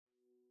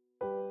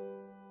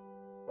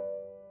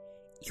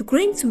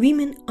Ukraine's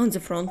women on the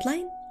front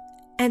line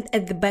and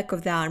at the back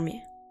of the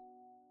army.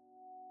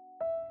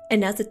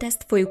 Another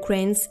test for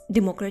Ukraine's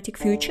democratic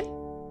future?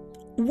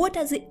 What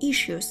are the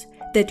issues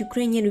that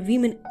Ukrainian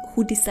women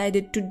who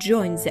decided to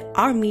join the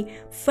army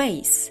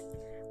face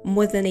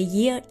more than a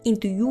year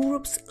into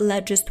Europe's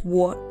largest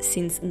war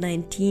since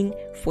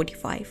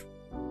 1945?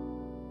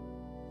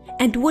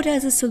 And what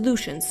are the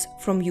solutions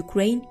from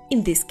Ukraine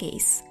in this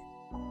case?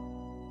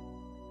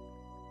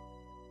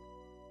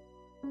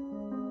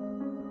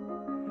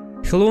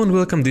 Hello and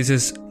welcome. This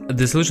is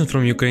the Solutions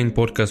from Ukraine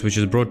podcast, which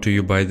is brought to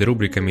you by the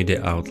Rubrika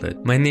media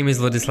outlet. My name is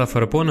Vladislav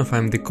Faraponov.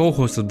 I'm the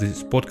co-host of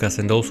this podcast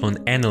and also an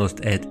analyst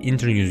at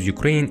Internews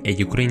Ukraine, a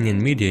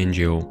Ukrainian media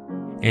NGO.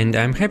 And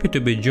I'm happy to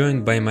be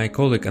joined by my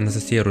colleague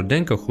Anastasia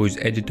Rudenko, who is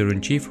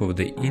editor-in-chief of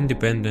the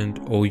independent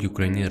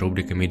all-Ukrainian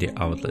Rubrika media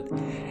outlet.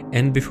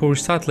 And before we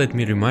start, let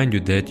me remind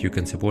you that you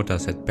can support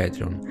us at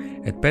Patreon,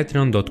 at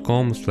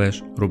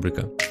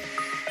patreon.com/rubrika.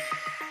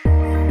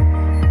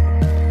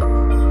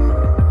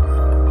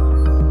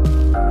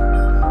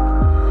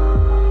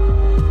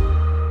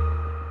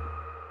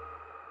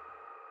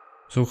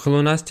 So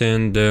hello Nastya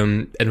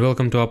and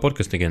welcome to our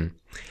podcast again.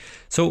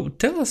 So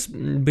tell us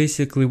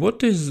basically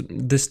what is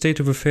the state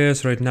of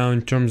affairs right now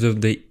in terms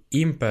of the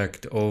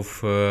impact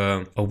of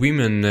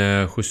women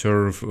who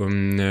serve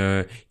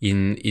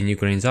in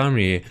Ukraine's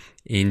army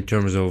in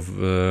terms of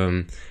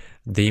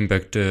the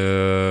impact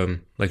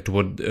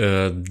toward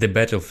the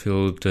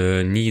battlefield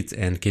needs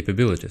and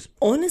capabilities.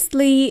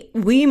 Honestly,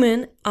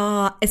 women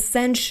are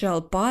essential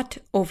part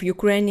of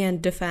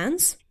Ukrainian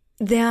defense.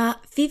 There are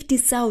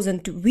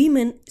 50,000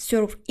 women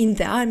serve in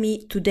the army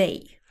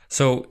today.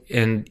 So,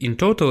 and in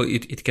total,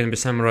 it can be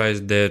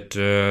summarized that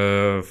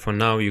for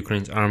now,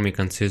 Ukraine's army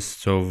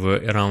consists of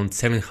around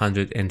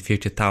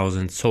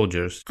 750,000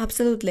 soldiers.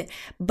 Absolutely.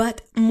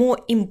 But more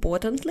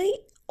importantly,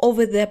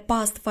 over the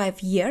past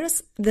 5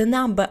 years, the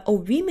number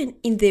of women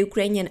in the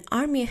Ukrainian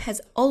army has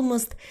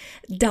almost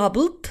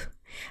doubled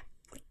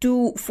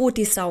to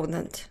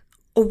 40,000.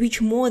 Of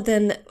which more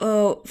than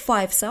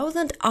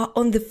 5,000 are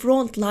on the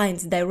front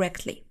lines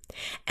directly,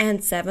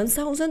 and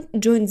 7,000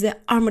 joined the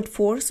armed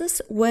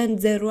forces when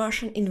the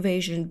Russian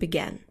invasion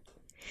began.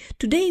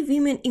 Today,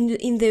 women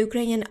in the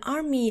Ukrainian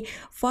army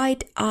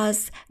fight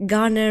as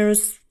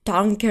gunners,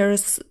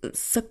 tankers,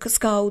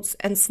 scouts,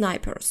 and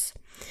snipers.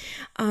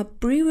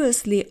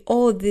 Previously,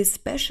 all these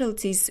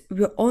specialties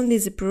were only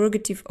the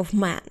prerogative of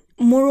men.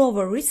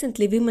 Moreover,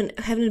 recently women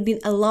haven't been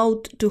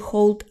allowed to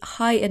hold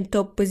high and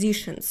top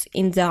positions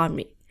in the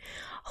army.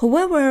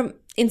 However,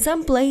 in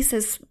some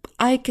places,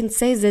 I can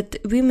say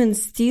that women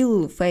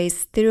still face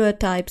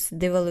stereotypes,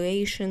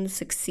 devaluation,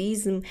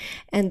 sexism,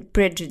 and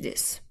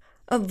prejudice.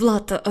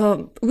 Vlad,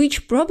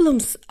 which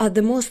problems are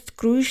the most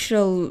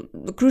crucial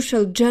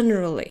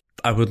generally?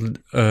 I would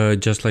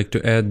just like to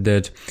add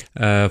that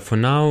for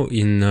now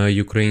in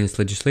Ukraine's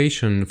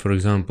legislation, for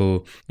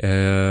example,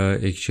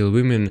 actual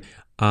women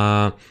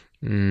are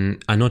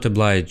not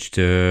obliged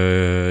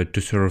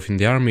to serve in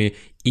the army,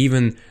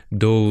 even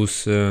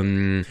those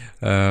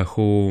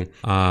who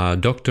are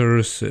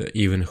doctors,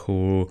 even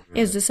who...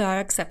 Yes, these are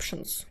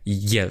exceptions.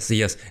 Yes.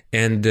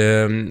 And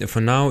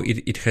for now,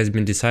 it has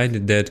been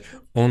decided that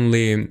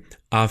only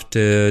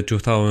after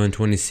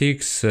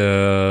 2026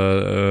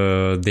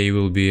 they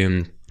will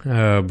be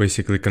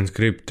basically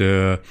conscript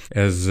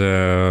as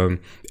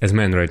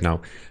men right now.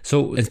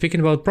 So, and speaking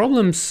about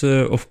problems,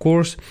 of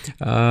course,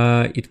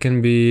 it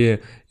can be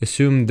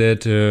assumed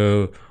that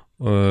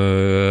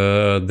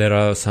there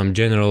are some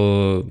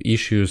general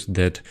issues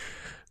that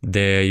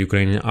the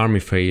Ukrainian army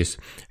face.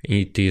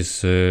 It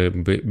is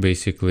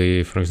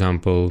basically, for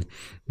example,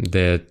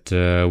 that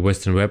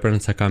Western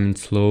weapons are coming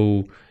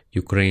slow.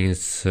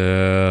 Ukraine's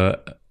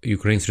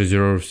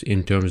reserves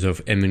in terms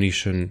of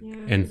ammunition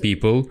and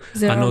people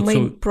there are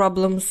main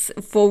problems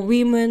for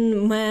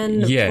women,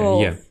 men.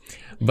 Yeah.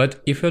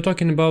 But if you're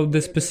talking about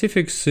the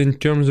specifics in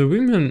terms of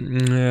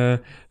women, a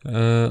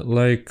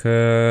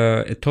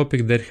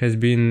topic that has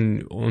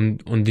been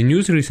on the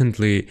news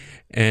recently,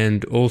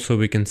 and also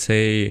we can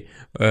say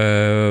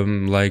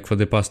for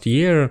the past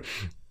year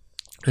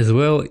as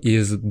well,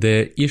 is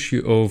the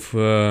issue of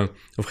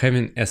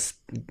having a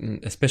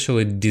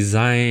specially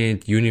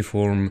designed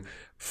uniform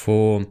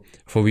for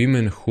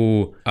women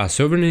who are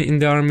serving in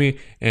the army,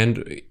 and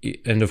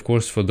of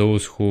course for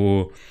those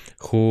who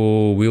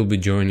will be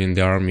joining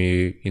the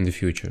army in the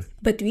future.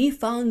 But we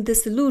found the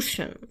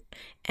solution,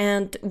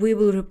 and we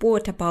will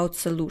report about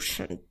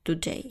solution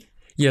today.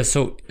 Yeah,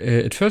 so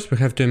at first we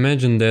have to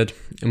imagine that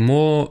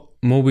more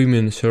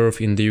women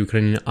serve in the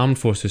Ukrainian armed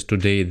forces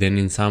today than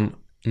in some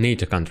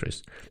NATO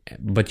countries.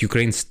 But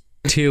Ukraine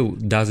still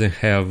doesn't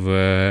have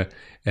a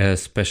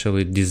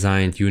specially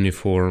designed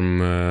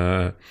uniform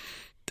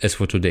as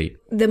for today.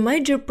 The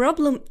major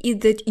problem is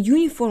that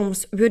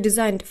uniforms were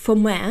designed for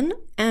men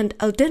and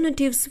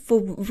alternatives for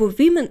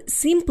women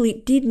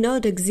simply did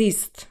not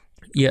exist.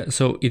 Yeah,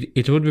 so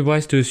it would be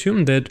wise to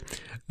assume that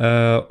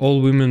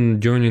all women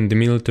joining the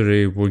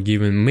military were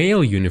given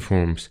male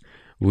uniforms,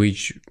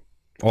 which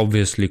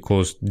obviously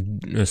caused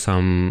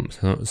some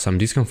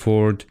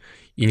discomfort,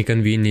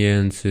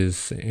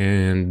 inconveniences,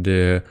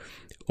 and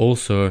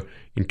also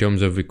in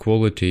terms of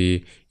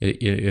equality,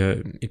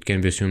 it can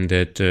be assumed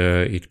that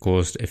it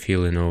caused a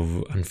feeling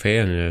of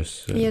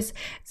unfairness. Yes,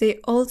 they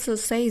also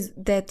say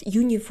that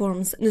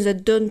uniforms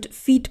that don't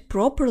fit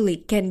properly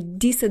can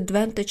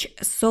disadvantage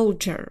a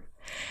soldier.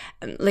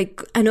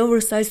 Like an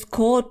oversized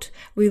coat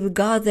will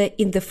gather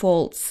in the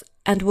folds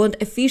and won't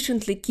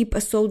efficiently keep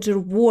a soldier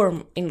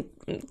warm in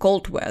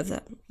cold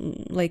weather,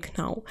 like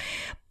now.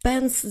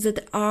 Pants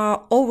that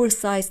are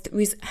oversized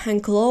will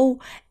hang low,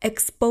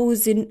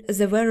 exposing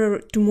the wearer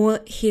to more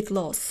heat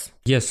loss.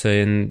 Yes,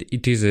 and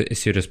it is a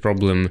serious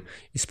problem,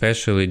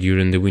 especially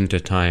during the winter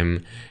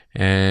time.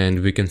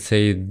 And we can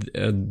say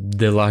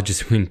the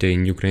largest winter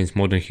in Ukraine's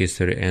modern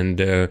history.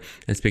 And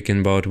speaking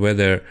about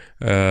weather,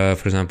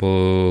 for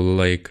example,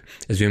 like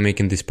as we're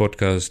making this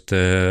podcast,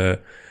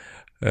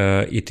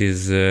 it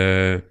is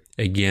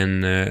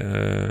again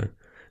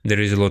there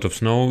is a lot of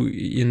snow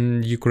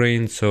in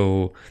Ukraine,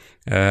 so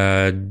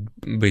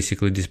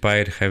basically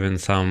despite having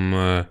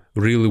some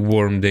really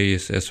warm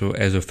days as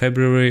of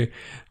February,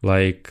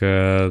 like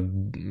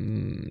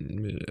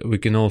we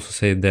can also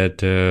say that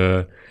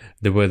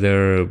the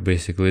weather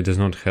basically does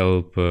not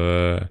help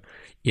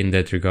in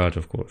that regard,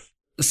 of course.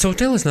 So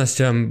tell us,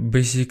 Nastya,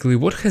 basically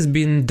what has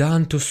been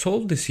done to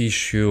solve this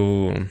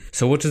issue?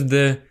 So what is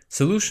the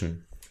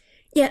solution?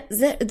 Yeah,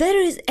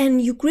 there is an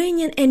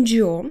Ukrainian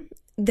NGO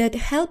that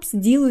helps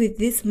deal with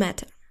this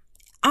matter.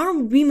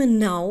 Armed Women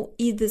Now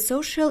is the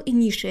social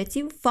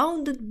initiative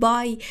founded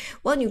by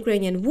one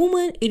Ukrainian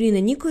woman, Irina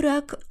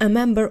Nikorak, a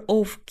member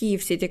of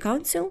Kyiv City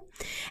Council,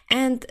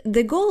 and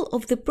the goal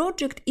of the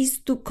project is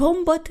to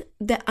combat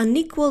the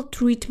unequal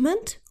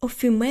treatment of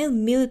female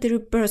military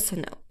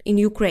personnel in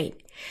Ukraine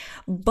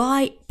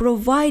by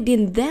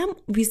providing them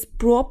with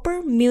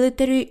proper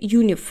military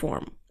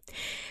uniform.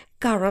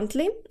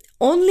 Currently,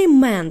 only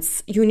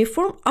men's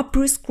uniforms are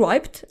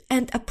prescribed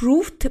and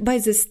approved by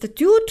the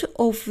Statute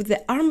of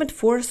the Armed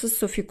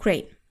Forces of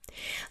Ukraine,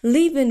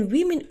 leaving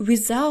women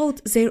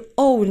without their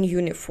own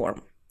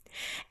uniform.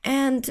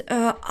 And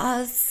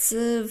as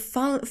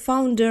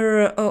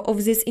founder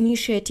of this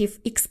initiative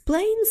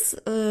explains,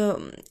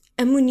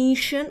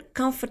 ammunition,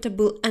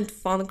 comfortable and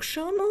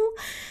functional,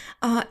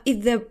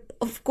 is the,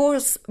 of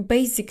course,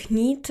 basic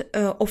need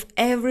of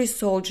every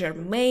soldier,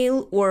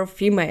 male or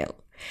female.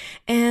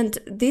 And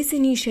this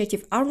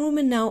initiative, Armed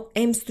Women Now,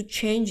 aims to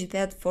change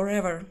that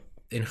forever.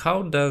 And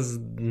how does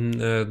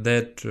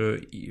that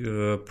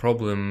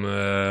problem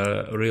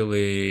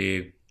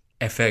really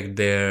affect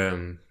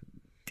their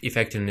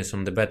effectiveness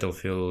on the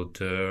battlefield?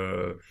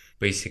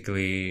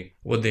 Basically,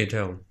 what they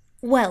tell?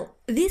 Well,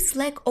 this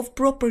lack of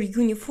proper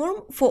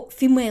uniform for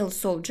female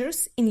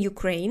soldiers in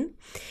Ukraine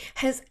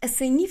has a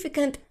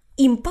significant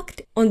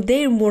impact on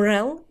their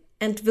morale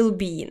and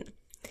well-being.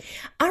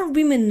 Armed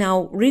Women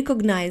Now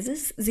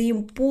recognizes the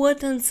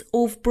importance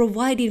of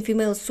providing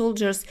female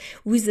soldiers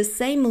with the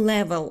same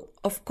level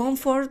of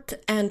comfort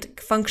and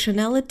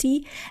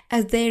functionality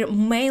as their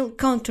male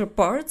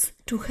counterparts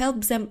to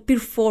help them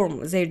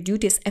perform their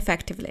duties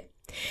effectively.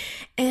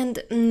 And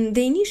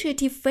the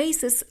initiative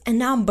faces a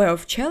number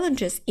of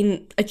challenges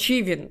in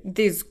achieving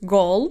this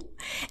goal,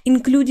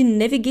 including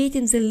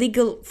navigating the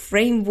legal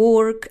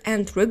framework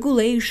and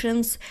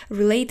regulations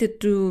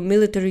related to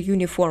military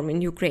uniform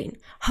in Ukraine.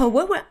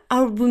 However,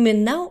 Armed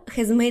Women Now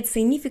has made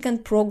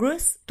significant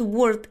progress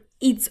toward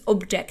its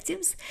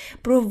objectives,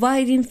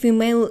 providing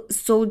female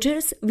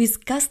soldiers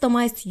with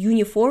customized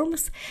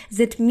uniforms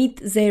that meet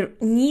their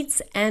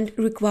needs and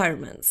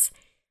requirements.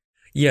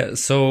 Yeah,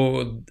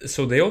 so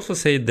they also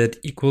say that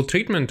equal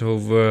treatment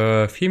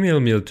of female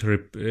military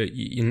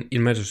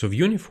in matters of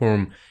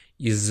uniform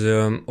is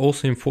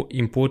also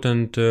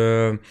important,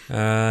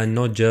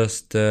 not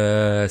just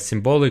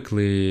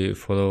symbolically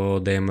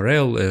for their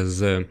morale,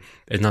 as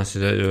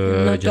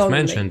Nastya just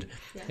mentioned,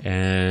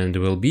 and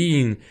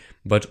well-being,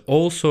 but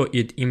also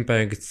it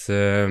impacts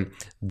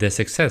the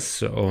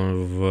success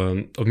of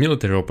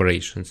military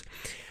operations.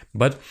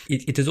 But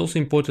it is also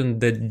important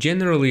that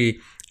generally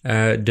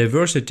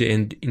diversity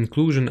and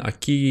inclusion are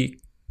key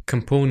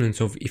components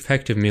of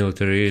effective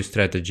military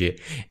strategy,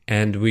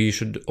 and we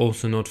should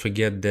also not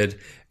forget that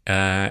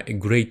a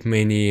great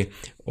many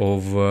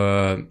of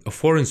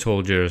foreign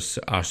soldiers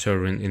are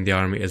serving in the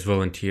army as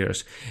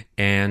volunteers,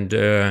 and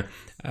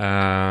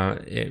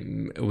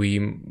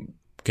we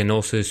can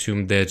also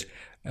assume that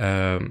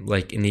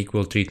like an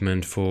equal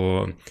treatment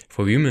for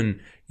women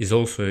is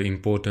also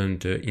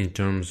important in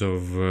terms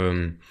of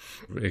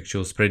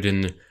actual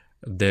spreading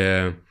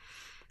the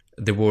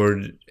the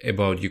word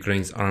about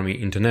Ukraine's army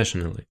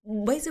internationally.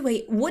 By the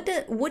way, what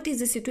is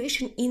the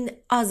situation in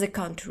other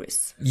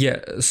countries?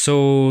 Yeah,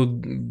 so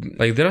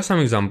like there are some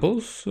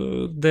examples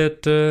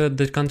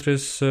that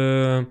countries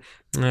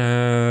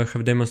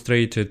have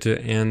demonstrated,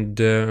 and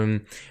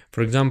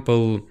for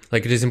example,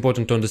 like it is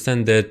important to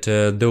understand that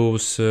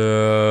those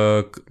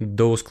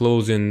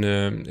closing,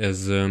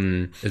 as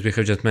we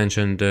have just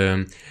mentioned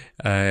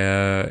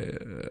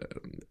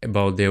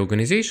about the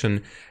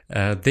organization,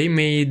 they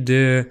made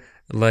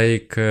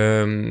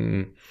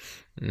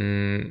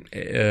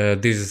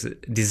this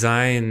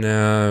design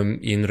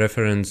in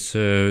reference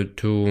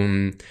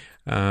to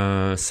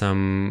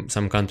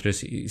some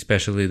countries,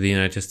 especially the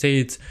United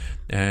States,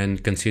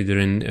 and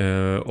considering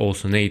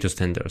also NATO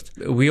standards.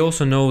 We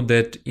also know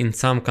that in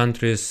some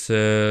countries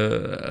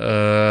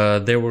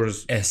there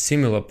was a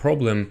similar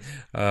problem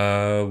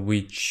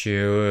which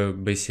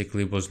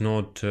basically was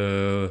not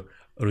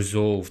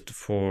resolved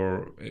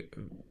for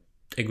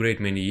a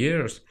great many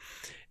years,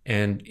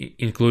 and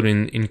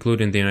including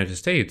the United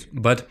States.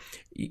 But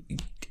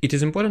it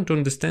is important to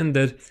understand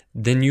that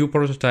the new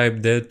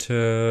prototype that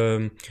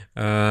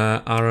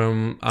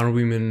our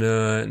women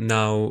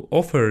now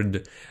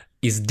offered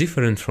is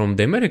different from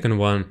the American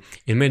one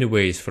in many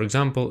ways. For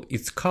example,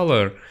 its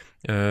color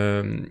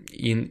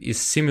is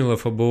similar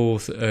for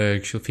both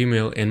actual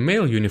female and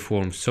male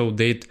uniforms, so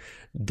that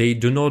they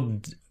do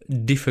not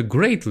differ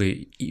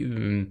greatly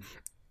in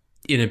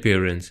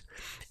appearance.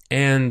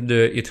 And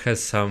it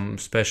has some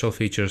special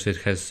features.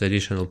 It has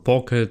additional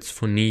pockets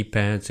for knee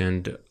pads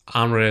and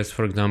armrests,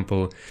 for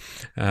example.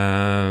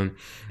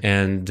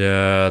 And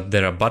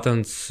there are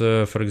buttons,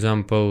 for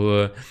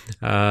example,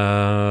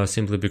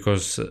 simply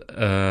because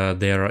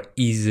they are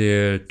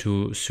easier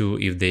to sew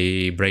if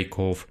they break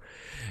off.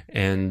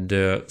 And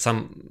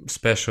some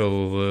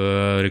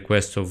special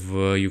requests of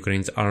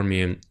Ukraine's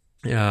army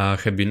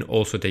have been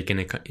also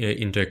taken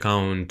into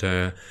account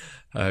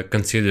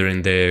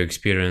considering their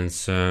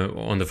experience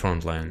on the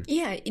front line.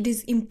 Yeah, it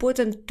is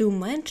important to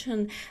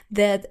mention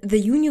that the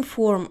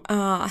uniform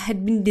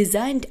had been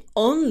designed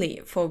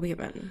only for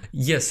women.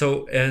 Yes,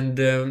 so and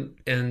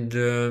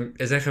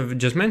as I have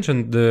just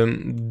mentioned,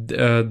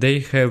 they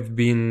have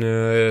been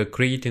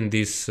creating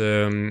this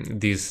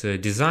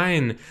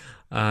design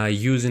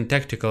using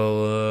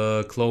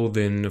tactical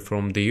clothing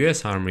from the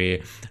U.S.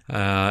 Army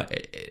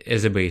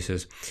as a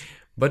basis,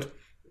 but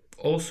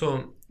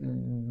also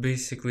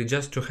basically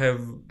just to have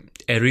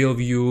a real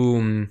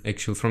view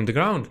actually from the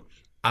ground.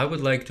 I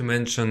would like to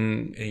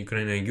mention a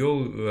Ukrainian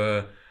girl.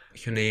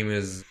 Her name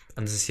is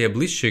Anastasia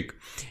Blishchik,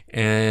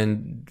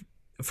 and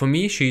for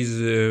me she's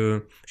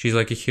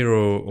like a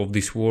hero of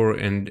this war,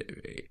 and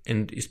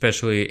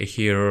especially a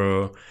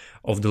hero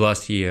of the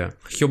last year.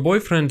 Her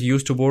boyfriend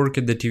used to work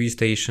at the TV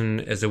station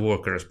as a war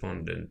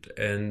correspondent,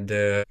 and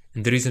the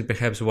reason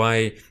perhaps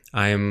why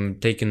I am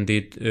taking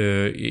it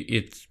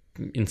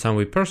in some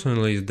way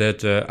personally is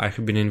that I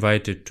have been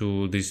invited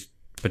to this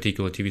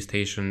particular TV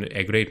station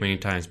a great many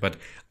times, but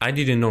I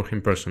didn't know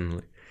him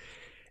personally.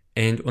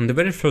 And on the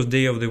very first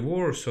day of the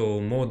war, so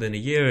more than a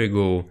year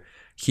ago,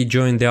 he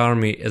joined the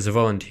army as a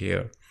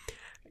volunteer.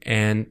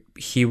 And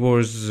he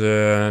was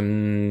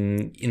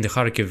in the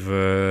Kharkiv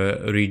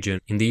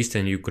region in the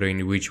eastern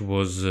Ukraine, which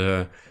was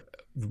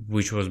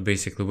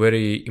basically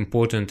very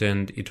important,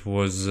 and it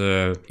was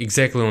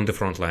exactly on the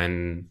front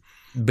line.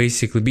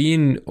 Basically,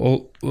 being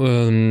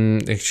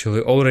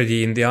actually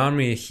already in the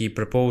army, he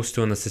proposed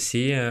to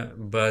Anastasia,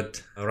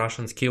 but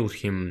Russians killed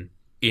him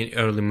in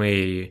early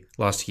May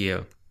last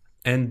year.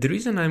 And the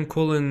reason I'm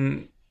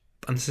calling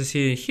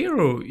Anastasia a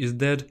hero is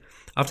that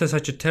after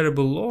such a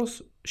terrible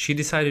loss, she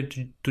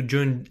decided to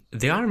join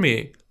the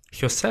army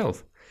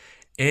herself.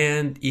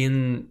 And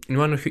in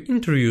one of her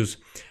interviews,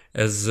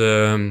 as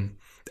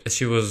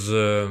she was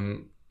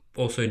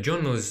also a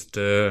journalist,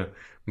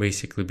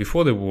 basically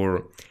before the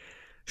war,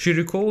 she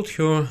recalled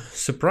her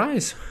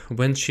surprise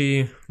when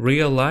she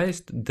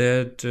realized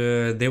that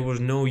there was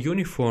no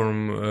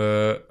uniform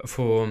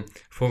for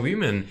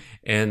women,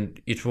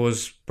 and it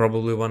was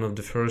probably one of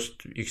the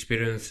first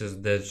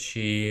experiences that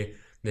she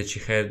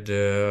had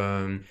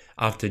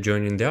after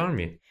joining the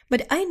army.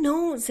 But I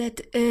know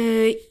that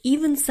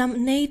even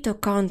some NATO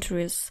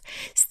countries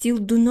still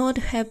do not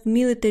have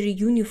military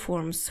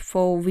uniforms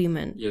for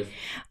women. Yes.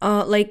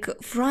 Like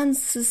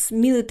France's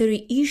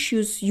military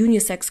issues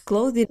unisex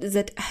clothing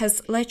that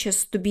has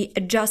latches to be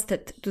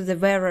adjusted to the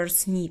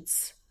wearer's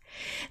needs.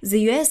 The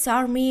US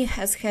Army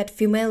has had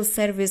female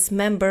service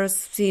members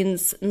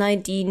since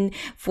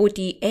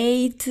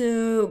 1948,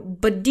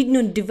 but did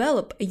not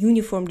develop a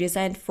uniform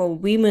designed for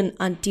women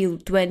until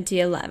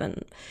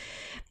 2011.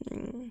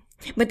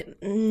 But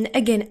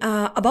again,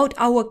 about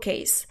our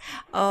case,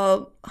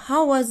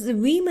 how was the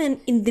women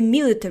in the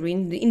military,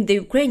 in the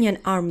Ukrainian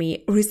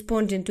army,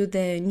 responding to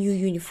the new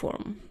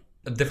uniform?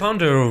 The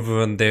founder of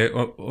the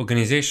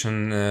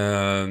organization,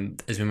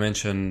 as we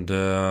mentioned,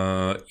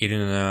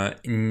 Irina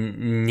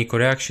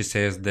Nikoryak, she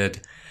says that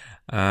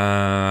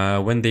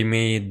when they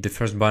made the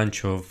first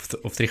bunch of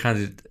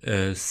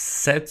 300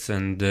 sets,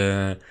 and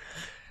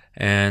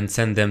and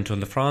send them to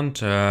the front,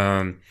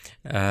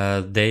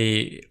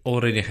 they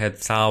already had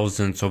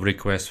thousands of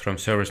requests from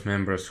service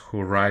members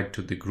who write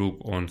to the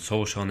group on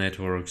social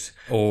networks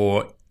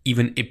or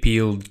even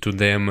appealed to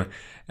them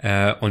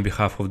on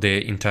behalf of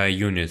the entire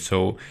unit.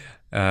 So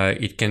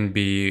it can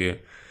be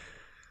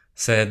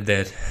said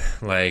that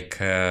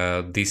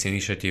this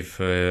initiative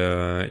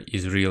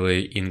is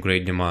really in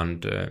great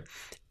demand.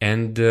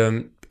 And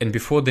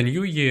before the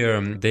new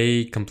year,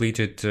 they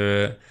completed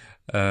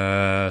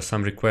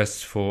some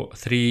requests for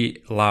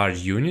 3 large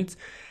units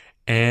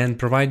and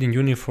providing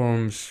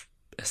uniforms,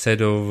 a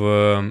set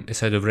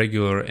of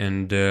regular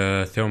and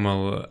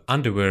thermal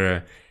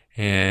underwear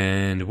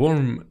and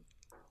warm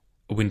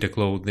winter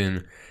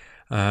clothing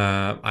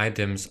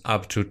items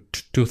up to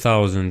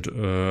 2,000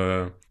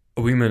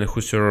 women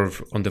who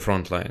serve on the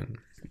front line.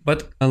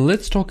 But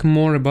let's talk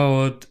more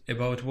about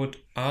what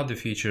other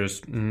features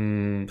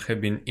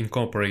have been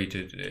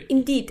incorporated.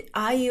 Indeed,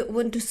 I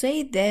want to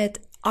say that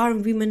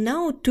armed women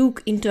now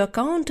took into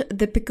account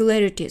the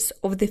peculiarities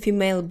of the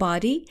female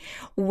body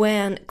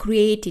when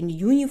creating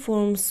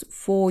uniforms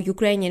for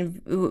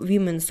Ukrainian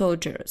women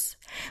soldiers.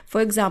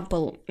 For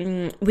example,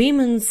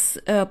 women's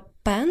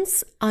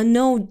pants are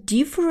now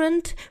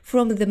different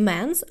from the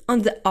men's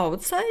on the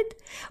outside,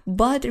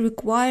 but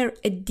require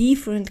a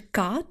different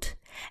cut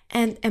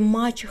and a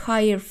much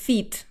higher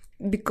fit,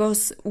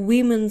 because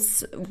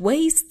women's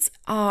waists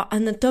are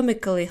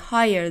anatomically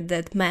higher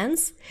than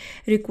men's,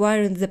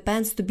 requiring the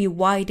pants to be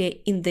wider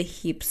in the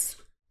hips.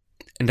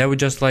 And I would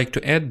just like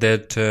to add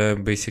that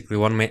basically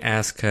one may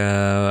ask,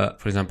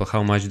 for example,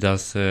 how much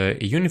does a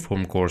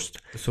uniform cost?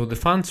 So the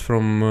funds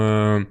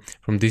from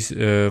these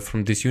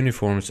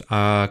uniforms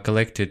are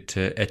collected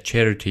at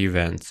charity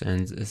events,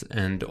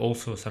 and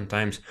also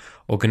sometimes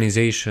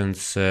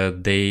organizations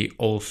they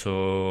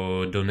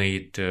also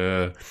donate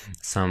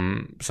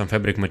some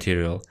fabric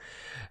material.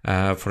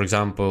 For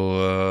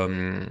example,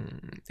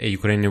 a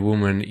Ukrainian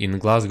woman in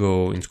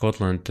Glasgow, in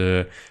Scotland,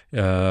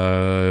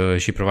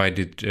 she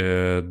provided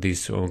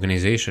this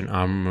organization,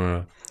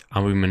 Arm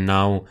Women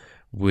Now,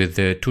 with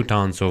 2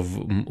 tons of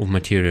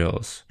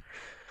materials,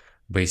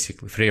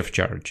 basically free of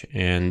charge.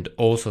 And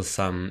also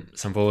some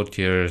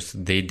volunteers,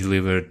 they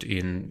delivered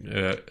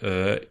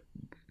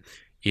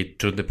it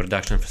to the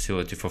production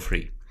facility for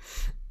free.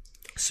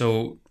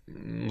 So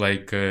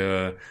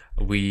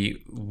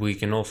we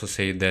can also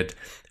say that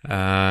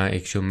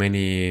actually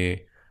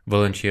many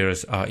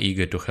volunteers are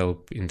eager to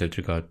help in that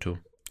regard too.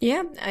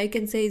 Yeah, I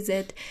can say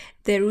that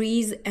there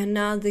is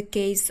another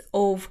case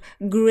of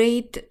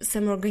great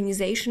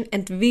self-organization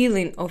and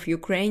willing of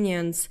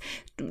Ukrainians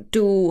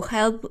to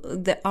help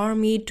the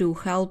army, to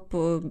help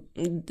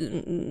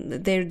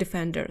their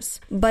defenders.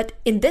 But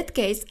in that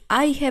case,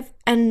 I have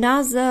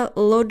another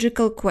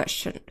logical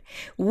question.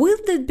 Will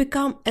that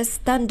become a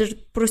standard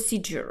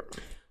procedure?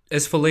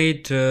 As for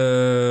late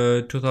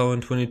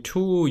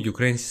 2022,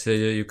 Ukraine's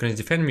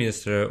defense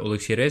minister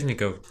Oleksiy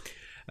Reznikov,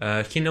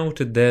 he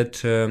noted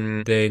that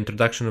the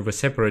introduction of a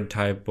separate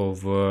type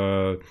of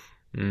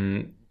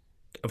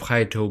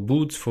high-toe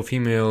boots for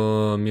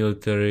female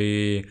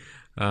military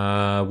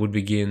would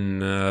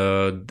begin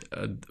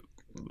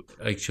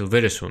actually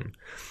very soon,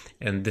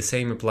 and the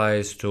same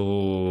applies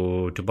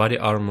to body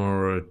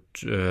armor,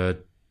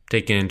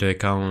 taking into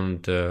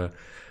account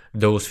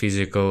those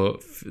physical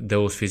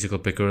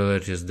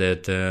peculiarities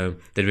that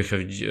we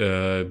have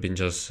been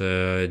just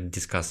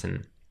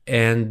discussing.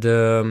 And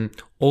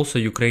also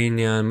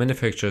Ukrainian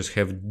manufacturers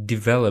have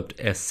developed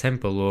a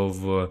sample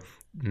of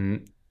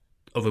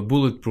a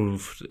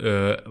bulletproof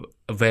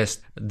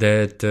vest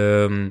that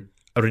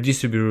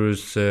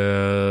redistributes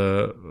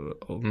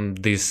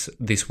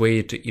this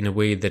weight in a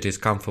way that is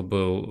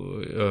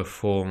comfortable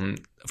for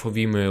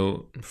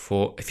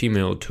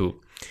female too.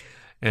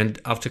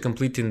 And after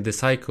completing the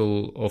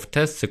cycle of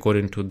tests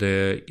according to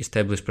the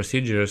established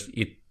procedures,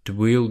 it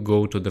will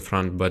go to the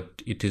front,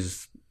 but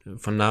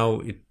for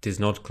now it is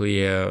not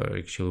clear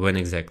actually when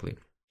exactly.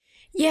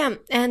 Yeah,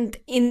 and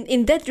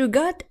in that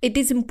regard, it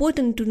is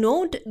important to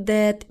note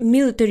that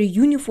military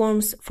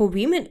uniforms for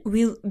women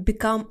will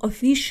become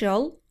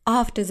official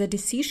after the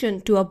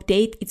decision to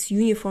update its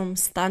uniform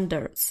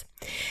standards.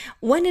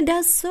 When it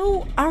does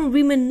so, Armed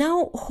Women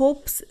Now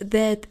hopes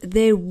that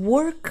their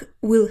work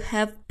will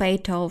have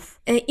paid off.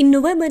 In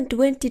November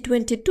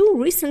 2022,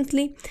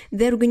 recently,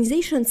 the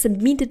organization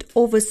submitted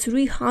over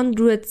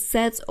 300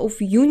 sets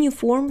of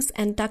uniforms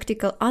and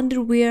tactical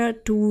underwear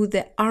to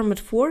the armed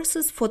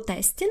forces for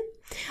testing.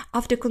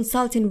 After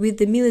consulting with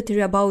the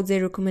military about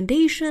their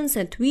recommendations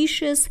and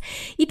wishes,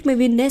 it may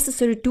be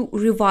necessary to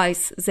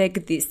revise the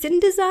existing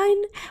design,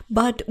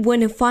 but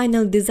when a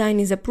final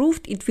design is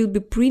approved, it will be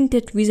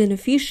printed with an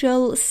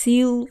official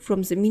seal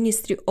from the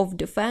Ministry of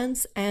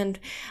Defense, and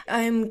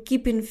I'm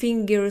keeping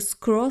fingers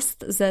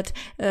crossed that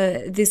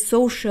this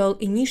social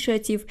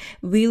initiative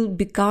will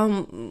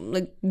become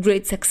a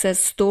great success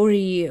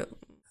story.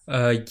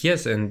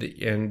 Yes, and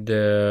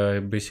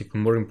basically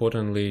more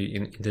importantly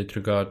in that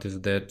regard is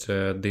that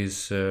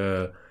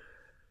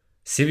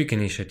civic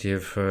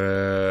initiative.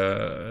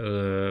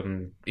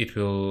 It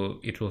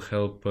will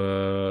help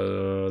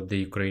the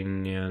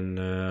Ukrainian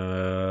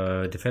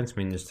defense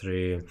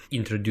ministry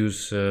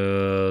introduce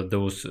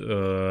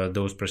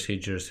those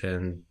procedures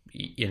and,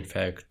 in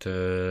fact,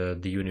 the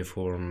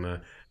uniform.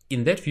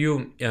 In that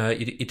view,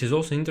 it is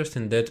also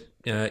interesting that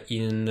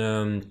in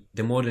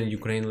the modern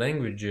Ukrainian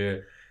language,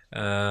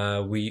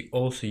 we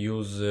also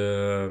use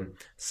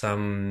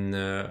some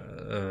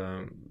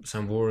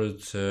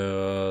words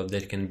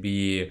that can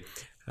be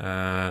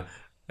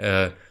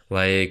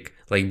like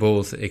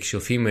both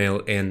actual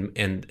female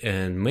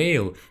and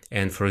male.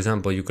 And for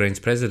example, Ukraine's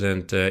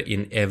president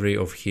in every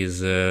of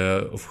his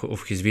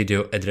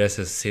video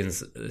addresses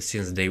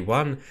since day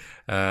one,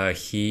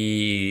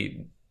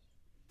 he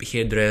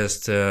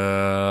addressed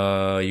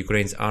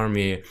Ukraine's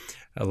army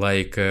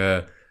like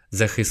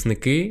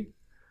захисники,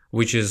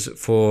 which is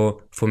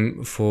for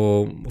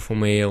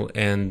male,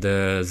 and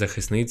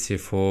захисниці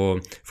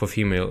for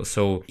female.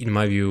 So in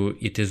my view,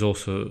 it is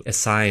also a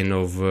sign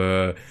of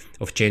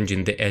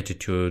changing the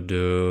attitude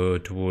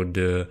toward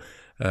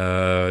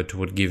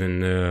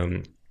giving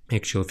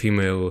actual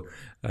female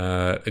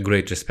a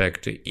great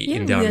respect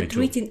in the army too.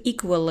 We are treating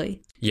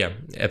equally. Yeah,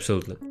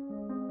 absolutely.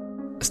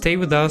 Stay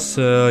with us.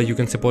 You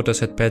can support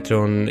us at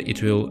Patreon.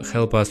 It will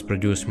help us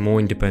produce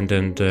more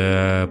independent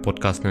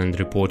podcasting and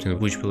reporting,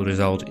 which will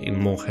result in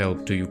more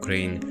help to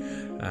Ukraine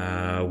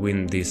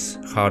win this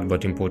hard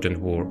but important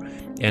war.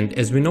 And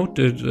as we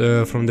noted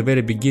from the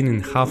very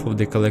beginning, half of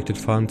the collected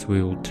funds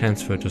will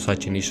transfer to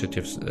such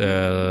initiatives,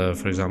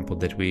 for example,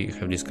 that we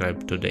have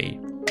described today.